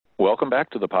Welcome back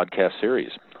to the podcast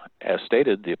series. As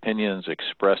stated, the opinions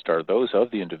expressed are those of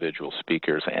the individual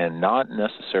speakers and not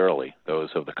necessarily those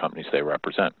of the companies they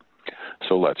represent.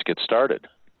 So let's get started.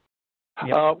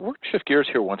 Yep. We're going to shift gears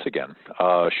here once again.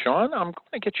 Sean, I'm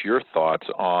going to get your thoughts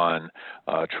on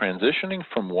transitioning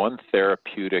from one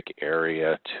therapeutic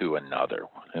area to another.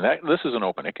 And this is an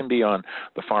open. It can be on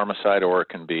the pharma side or it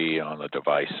can be on the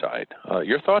device side.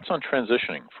 Your thoughts on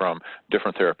transitioning from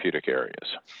different therapeutic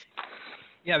areas?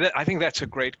 Yeah, I think that's a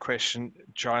great question,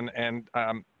 John. And,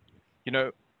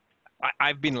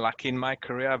 I've been lucky in my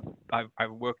career.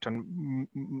 I've worked on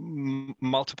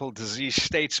multiple disease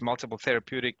states, multiple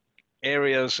therapeutic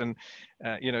areas, and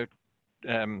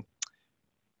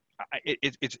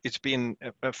it's been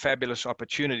a fabulous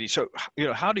opportunity. So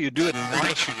how do you do it and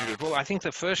why should you do it? Well, I think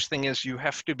the first thing is you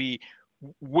have to be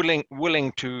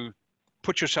willing to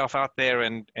put yourself out there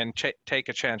and take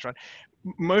a chance, right?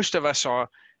 Most of us are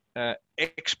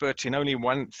experts in only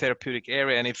one therapeutic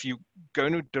area, and if you're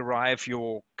going to derive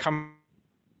your comfort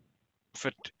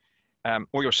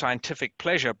or your scientific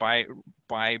pleasure by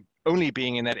only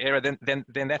being in that area, then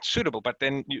that's suitable. But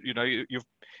then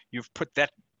you've put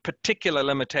that particular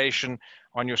limitation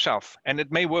on yourself, and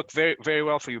it may work very, very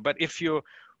well for you. But if you're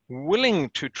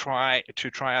willing to try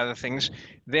other things,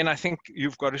 then I think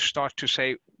you've got to start to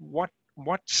say what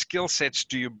skill sets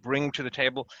do you bring to the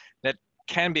table that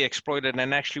can be exploited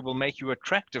and actually will make you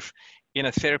attractive in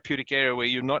a therapeutic area where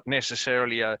you're not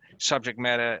necessarily a subject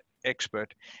matter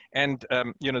expert. And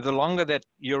the longer that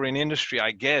you're in industry,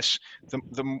 I guess,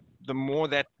 the more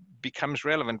that becomes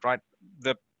relevant, right?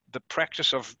 The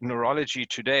practice of neurology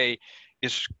today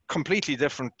is completely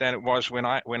different than it was when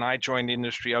I joined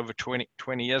industry over 20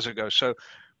 years ago. So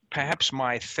perhaps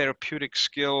my therapeutic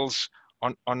skills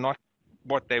are not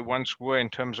what they once were in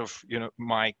terms of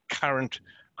my current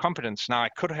competence. Now, I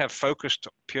could have focused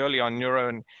purely on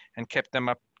neuro and kept them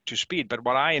up to speed, but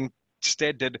what I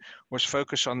instead did was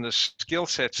focus on the skill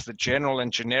sets, the general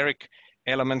and generic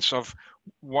elements of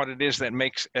what it is that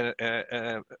makes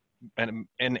an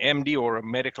MD or a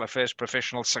medical affairs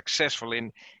professional successful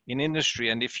in industry.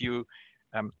 And if you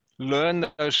learn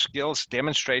those skills,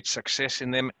 demonstrate success in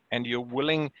them, and you're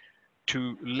willing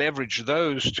to leverage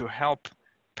those to help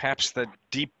perhaps the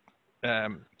deep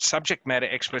subject matter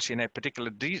experts in a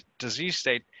particular disease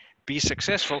state be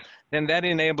successful, then that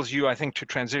enables you, I think, to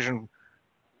transition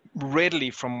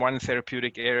readily from one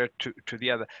therapeutic area to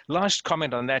the other. Last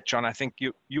comment on that, John, I think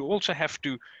you also have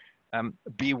to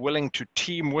be willing to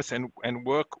team with and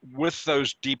work with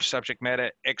those deep subject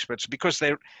matter experts because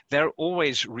they're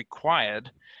always required.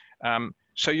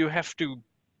 So you have to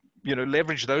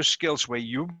leverage those skills where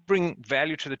you bring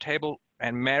value to the table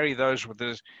and marry those with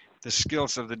the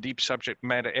skills of the deep subject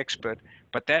matter expert,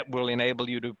 but that will enable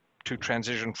you to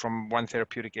transition from one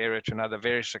therapeutic area to another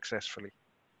very successfully.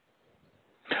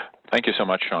 Thank you so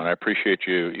much, Sean. I appreciate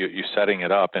you setting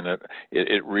it up, and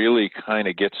it really kind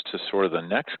of gets to sort of the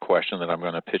next question that I'm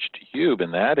going to pitch to you,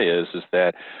 and that is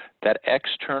that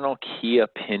external key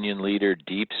opinion leader,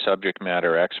 deep subject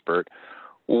matter expert.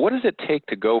 What does it take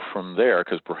to go from there,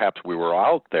 because perhaps we were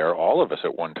out there, all of us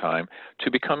at one time,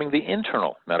 to becoming the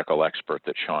internal medical expert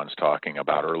that Sean's talking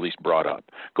about, or at least brought up,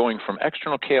 going from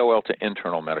external KOL to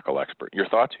internal medical expert? Your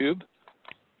thoughts, Hugh?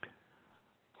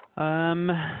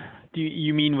 Do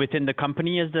you mean within the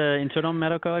company as the internal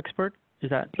medical expert? Is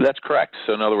that? That's correct.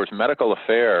 So in other words, medical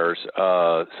affairs,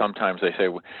 sometimes they say,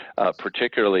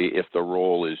 particularly if the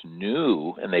role is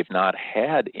new and they've not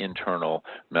had internal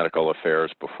medical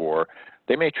affairs before,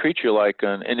 they may treat you like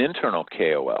an internal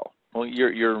KOL. Well,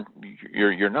 you're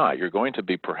not. You're going to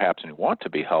be perhaps and want to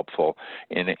be helpful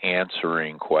in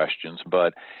answering questions,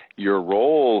 but your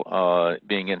role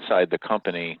being inside the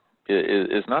company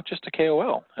is not just a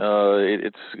KOL.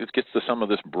 It gets to some of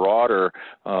this broader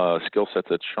skill set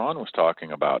that Sean was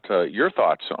talking about. Your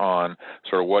thoughts on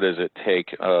sort of what does it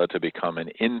take to become an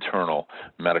internal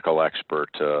medical expert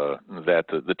that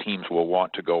the teams will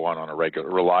want to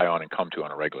rely on and come to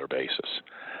on a regular basis?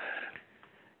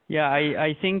 Yeah,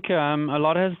 I think a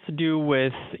lot has to do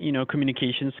with,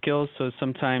 communication skills. So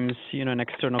sometimes, an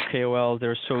external KOL,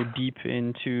 they're so deep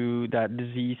into that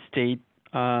disease state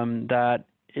that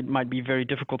it might be very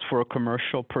difficult for a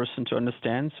commercial person to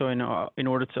understand. So in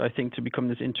order to, I think, to become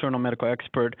this internal medical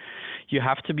expert, you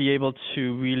have to be able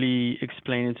to really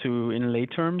explain it in lay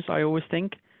terms, I always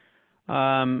think.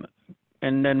 And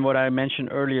then what I mentioned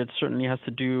earlier, it certainly has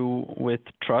to do with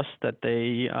trust, that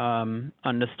they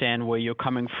understand where you're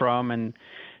coming from and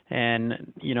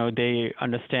they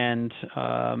understand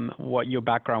what your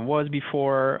background was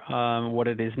before, what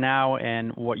it is now,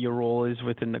 and what your role is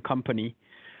within the company.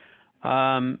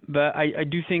 But I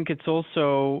do think it's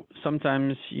also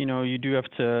sometimes, you do have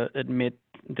to admit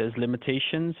there's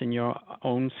limitations in your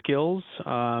own skills.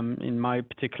 In my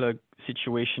particular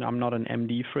situation, I'm not an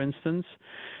MD, for instance.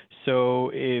 So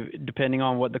depending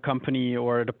on what the company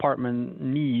or department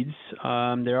needs,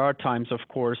 there are times, of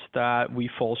course, that we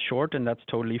fall short, and that's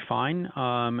totally fine.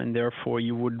 And therefore,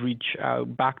 you would reach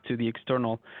out back to the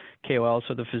external KOLs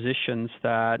or the physicians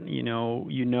that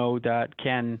that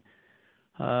can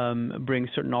bring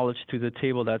certain knowledge to the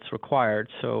table that's required.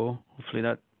 So hopefully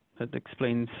that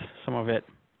explains some of it,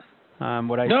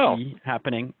 what I see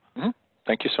happening. Mm-hmm.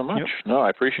 Thank you so much. Yep. No,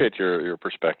 I appreciate your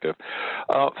perspective.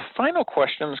 Final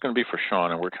question is going to be for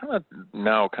Sean, and we're kind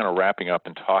of wrapping up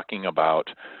and talking about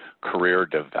career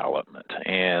development,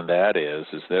 and that is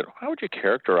that how would you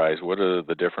characterize what are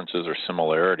the differences or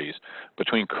similarities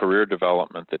between career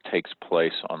development that takes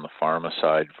place on the pharma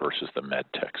side versus the med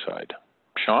tech side?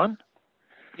 Sean?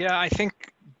 Yeah, I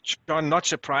think, John, not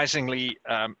surprisingly,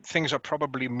 things are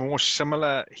probably more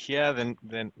similar here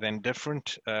than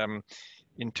different.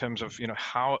 In terms of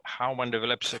how one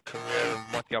develops a career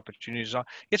and what the opportunities are.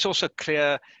 It's also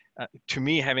clear to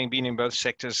me, having been in both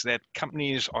sectors, that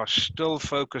companies are still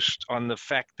focused on the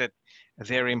fact that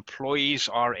their employees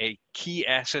are a key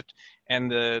asset,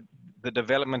 and the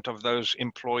development of those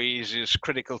employees is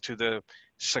critical to the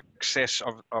success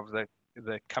of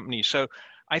the company. So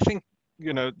I think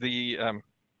the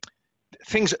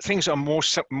things are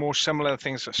more similar.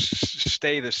 Things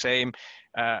stay the same.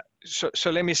 So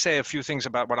let me say a few things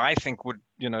about what I think would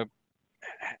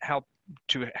help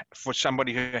for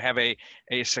somebody who have a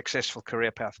successful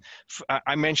career path.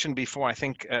 I mentioned before, I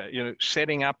think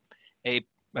setting up a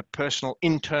personal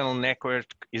internal network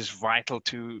is vital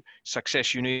to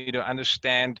success. You need to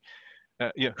understand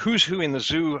who's who in the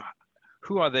zoo,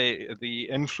 who are the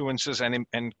influences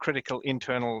and critical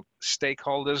internal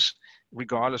stakeholders,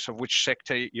 regardless of which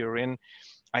sector you're in.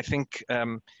 I think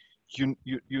you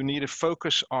need to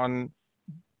focus on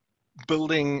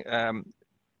building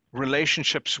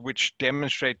relationships which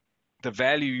demonstrate the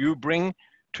value you bring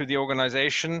to the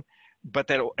organization, but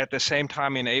that at the same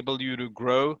time enable you to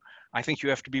grow. I think you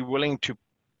have to be willing to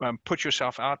put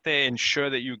yourself out there, ensure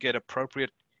that you get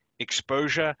appropriate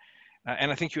exposure, and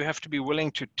I think you have to be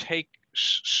willing to take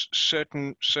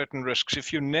certain risks.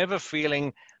 If you're never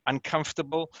feeling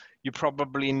uncomfortable, you're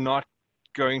probably not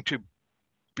going to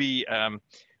be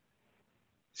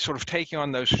sort of taking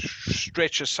on those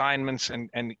stretch assignments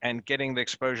and getting the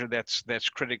exposure that's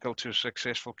critical to a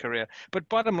successful career. But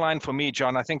bottom line for me,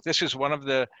 John, I think this is one of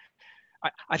the,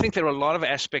 I think there are a lot of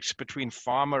aspects between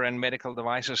pharma and medical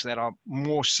devices that are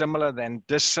more similar than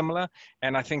dissimilar.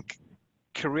 And I think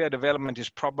career development is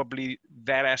probably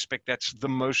that aspect that's the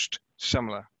most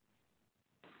similar.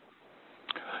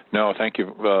 No, thank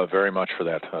you very much for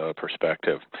that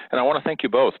perspective. And I want to thank you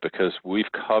both, because we've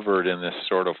covered in this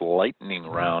sort of lightning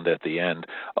round at the end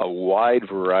a wide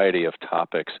variety of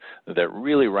topics that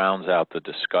really rounds out the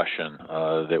discussion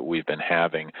that we've been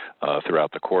having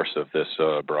throughout the course of this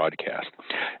broadcast.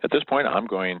 At this point, I'm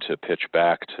going to pitch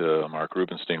back to Mark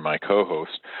Rubenstein, my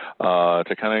co-host,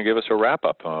 to kind of give us a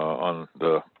wrap-up on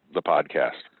the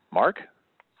podcast. Mark?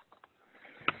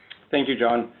 Thank you,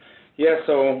 John. Yeah,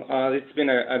 so it's been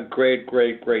a great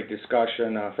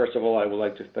discussion. First of all, I would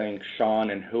like to thank Sean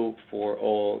and Huub for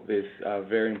all this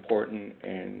very important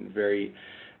and very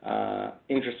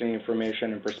interesting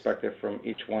information and perspective from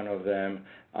each one of them.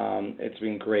 It's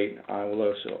been great. I would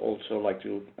also like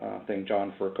to thank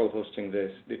John for co-hosting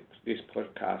this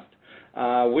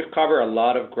podcast. We've covered a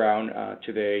lot of ground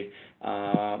today,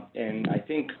 and I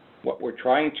think what we're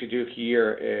trying to do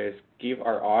here is give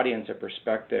our audience a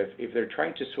perspective. If they're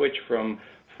trying to switch from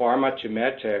pharma to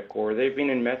medtech, or they've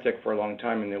been in medtech for a long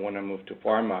time and they want to move to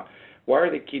pharma, what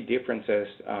are the key differences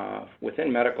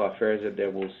within medical affairs that they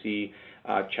will see,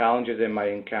 challenges they might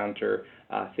encounter,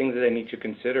 things that they need to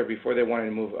consider before they want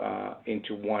to move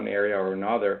into one area or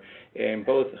another. And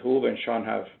both Huub and Sean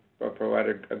have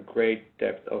provided a great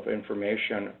depth of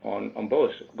information on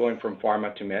both going from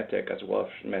pharma to medtech as well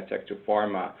as medtech to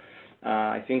pharma.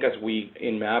 I think as we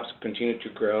in MAPS continue to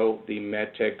grow the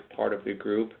medtech part of the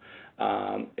group,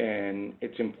 and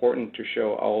it's important to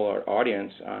show all our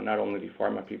audience, not only the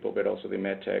pharma people but also the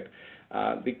medtech,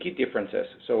 the key differences.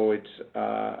 So it's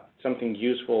something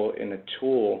useful in a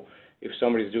tool. If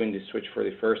somebody's doing this switch for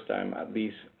the first time, at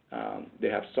least they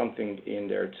have something in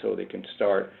there so they can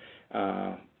start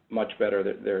much better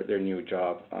their new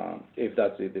job, if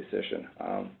that's the decision.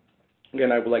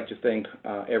 Again, I would like to thank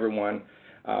everyone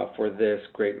for this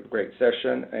great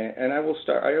session, and I will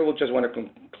just want to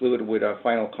conclude with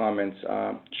final comments.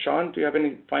 Sean, do you have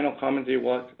any final comments you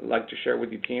would like to share with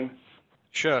the team?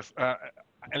 Sure.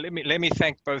 And let me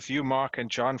thank both you, Mark, and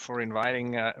John, for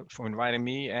inviting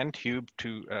me and Hugh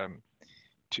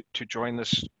to join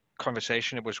this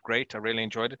conversation. It was great. I really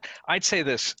enjoyed it. I'd say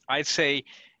this. I'd say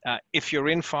if you're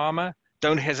in pharma,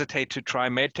 don't hesitate to try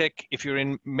medtech. If you're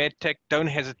in medtech, don't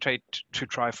hesitate to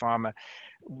try pharma.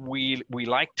 We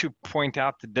like to point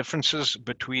out the differences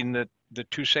between the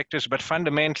two sectors, but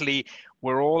fundamentally,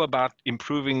 we're all about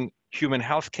improving human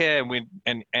healthcare,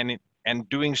 and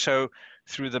doing so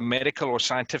through the medical or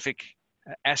scientific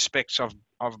aspects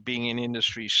of being in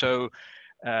industry. So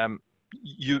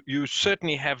you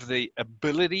certainly have the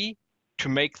ability to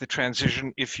make the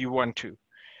transition if you want to.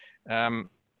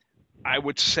 I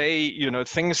would say,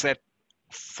 things that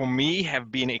for me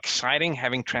have been exciting,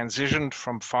 having transitioned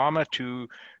from pharma to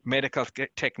medical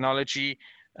technology.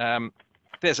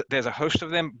 There's a host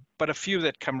of them, but a few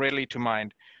that come readily to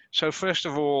mind. So first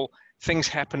of all, things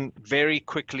happen very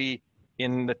quickly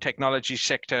in the technology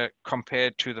sector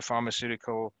compared to the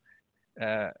pharmaceutical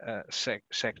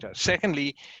sector.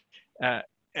 Secondly,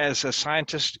 as a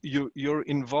scientist, you're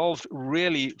involved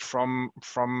really from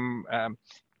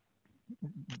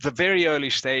the very early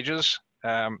stages,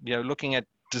 looking at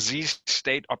disease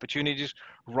state opportunities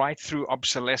right through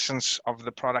obsolescence of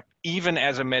the product. Even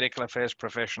as a medical affairs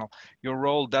professional, your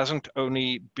role doesn't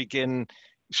only begin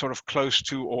sort of close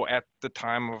to or at the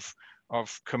time of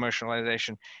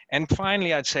commercialization. And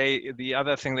finally, I'd say the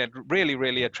other thing that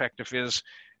really attractive is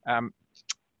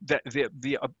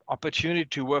the opportunity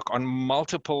to work on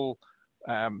multiple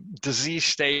disease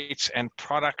states and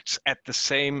products at the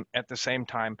same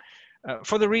time.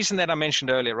 For the reason that I mentioned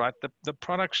earlier, right? The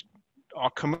products are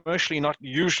commercially not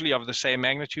usually of the same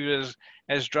magnitude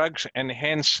as drugs, and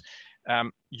hence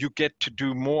you get to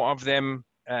do more of them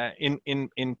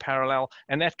in parallel,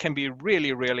 and that can be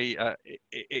really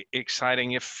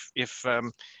exciting if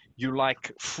you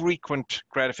like frequent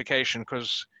gratification,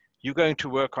 because you're going to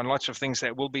work on lots of things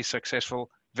that will be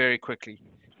successful very quickly.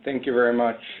 Thank you very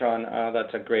much, Sean.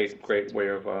 That's a great way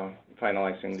of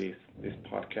finalizing this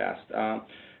podcast.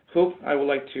 Hoop, I would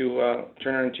like to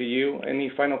turn it to you. Any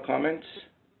final comments?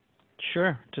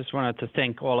 Sure. Just wanted to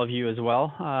thank all of you as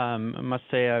well. I must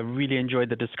say I really enjoyed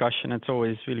the discussion. It's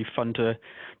always really fun to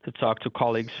talk to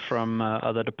colleagues from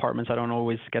other departments. I don't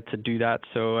always get to do that,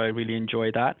 so I really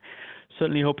enjoyed that.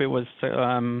 Certainly hope it was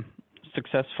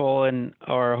successful,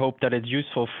 or hope that it's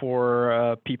useful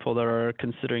for people that are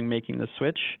considering making the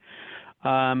switch.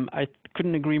 I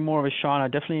couldn't agree more with Sean. I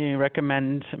definitely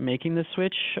recommend making the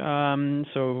switch.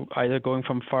 So either going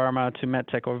from pharma to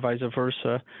medtech or vice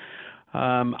versa.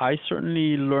 I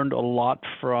certainly learned a lot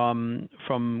from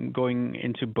going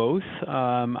into both.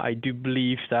 I do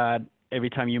believe that every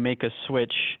time you make a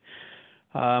switch,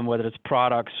 whether it's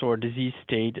products or disease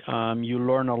state, you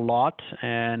learn a lot,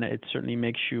 and it certainly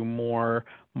makes you more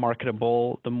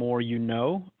marketable the more you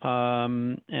know.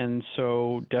 And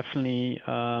so definitely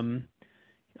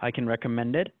I can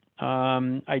recommend it.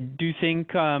 I do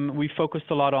think we focused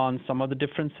a lot on some of the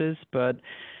differences, but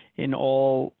in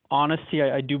all honesty,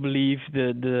 I do believe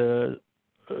the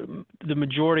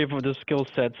majority of the skill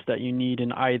sets that you need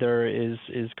in either is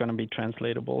going to be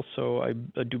translatable. So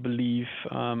I do believe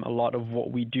a lot of what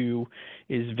we do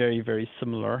is very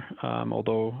similar,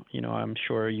 although I'm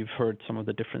sure you've heard some of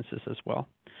the differences as well.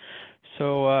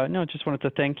 So no, just wanted to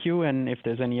thank you, and if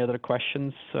there's any other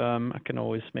questions, I can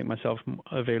always make myself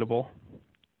available.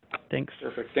 Thanks.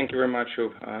 Perfect. Thank you very much,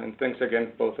 Hoop. And thanks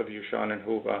again, both of you, Sean and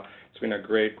Hoop. It's been a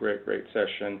great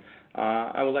session.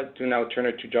 I would like to now turn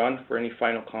it to John for any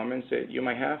final comments that you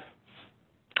might have.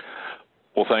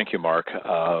 Well, thank you, Mark.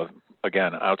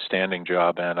 Again, outstanding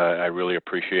job, and I really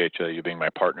appreciate you being my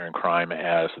partner in crime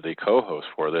as the co-host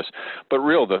for this. But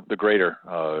the greater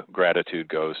gratitude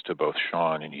goes to both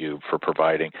Sean and you for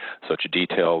providing such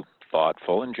detailed,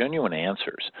 thoughtful, and genuine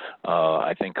answers.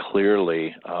 I think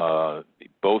clearly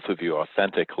both of you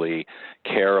authentically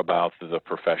care about the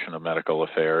profession of medical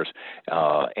affairs,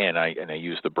 and I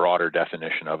use the broader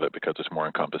definition of it because it's more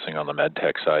encompassing on the med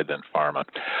tech side than pharma.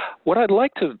 What I'd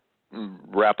like to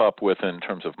wrap up with in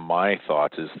terms of my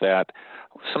thoughts is that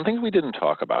some things we didn't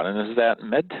talk about, and is that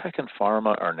medtech and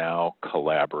pharma are now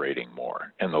collaborating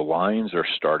more, and the lines are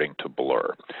starting to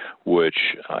blur, which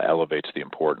elevates the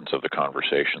importance of the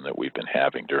conversation that we've been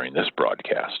having during this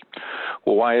broadcast.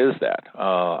 Well, why is that?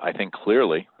 I think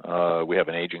clearly we have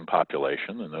an aging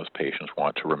population, and those patients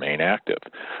want to remain active.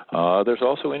 There's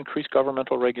also increased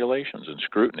governmental regulations and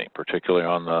scrutiny, particularly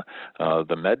on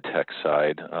the med tech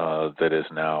side, that is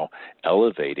now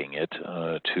elevating it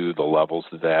to the levels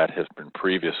that has been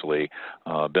previously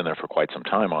been there for quite some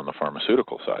time on the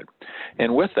pharmaceutical side.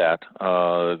 And with that,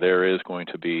 there is going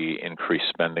to be increased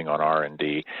spending on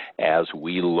R&D as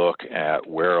we look at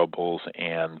wearables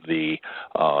and the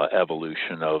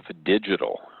evolution of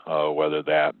digital, whether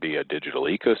that be a digital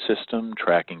ecosystem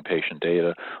tracking patient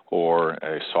data or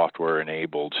a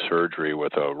software-enabled surgery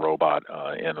with a robot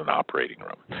in an operating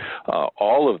room.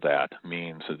 All of that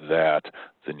means that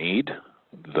the need,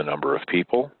 the number of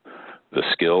people, the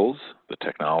skills, the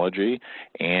technology,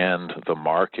 and the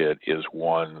market is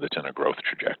one that's in a growth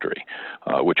trajectory,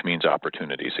 which means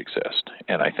opportunities exist.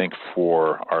 And I think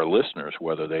for our listeners,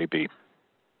 whether they be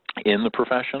in the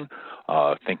profession,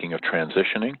 thinking of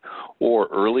transitioning, or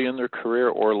early in their career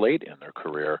or late in their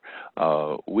career,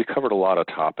 we covered a lot of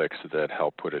topics that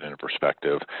help put it in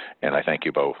perspective. And I thank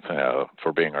you both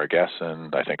for being our guests,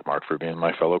 and I thank Mark for being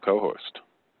my fellow co-host.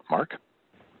 Mark?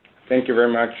 Thank you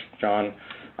very much, John.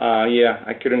 Yeah,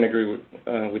 I couldn't agree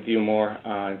with you more.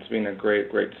 It's been a great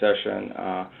session.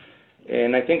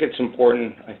 And I think it's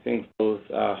important. I think both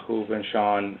Huub and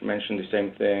Sean mentioned the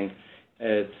same thing.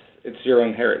 It's your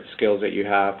inherent skills that you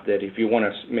have, that if you want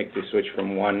to make the switch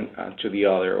from one to the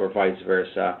other or vice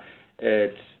versa,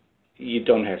 you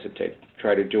don't hesitate.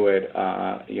 Try to do it.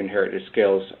 Your inherited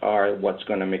skills are what's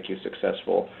going to make you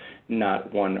successful,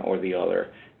 not one or the other.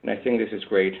 And I think this is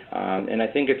great. And I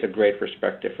think it's a great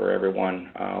perspective for everyone,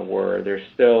 where there's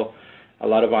still a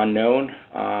lot of unknown.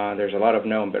 There's a lot of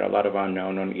known, but a lot of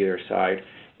unknown on either side.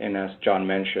 And as John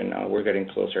mentioned, we're getting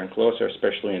closer and closer,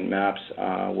 especially in MAPS.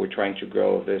 We're trying to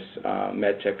grow this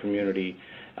medtech community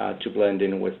to blend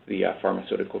in with the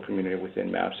pharmaceutical community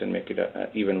within MAPS and make it an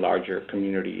even larger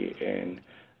community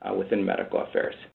within medical affairs.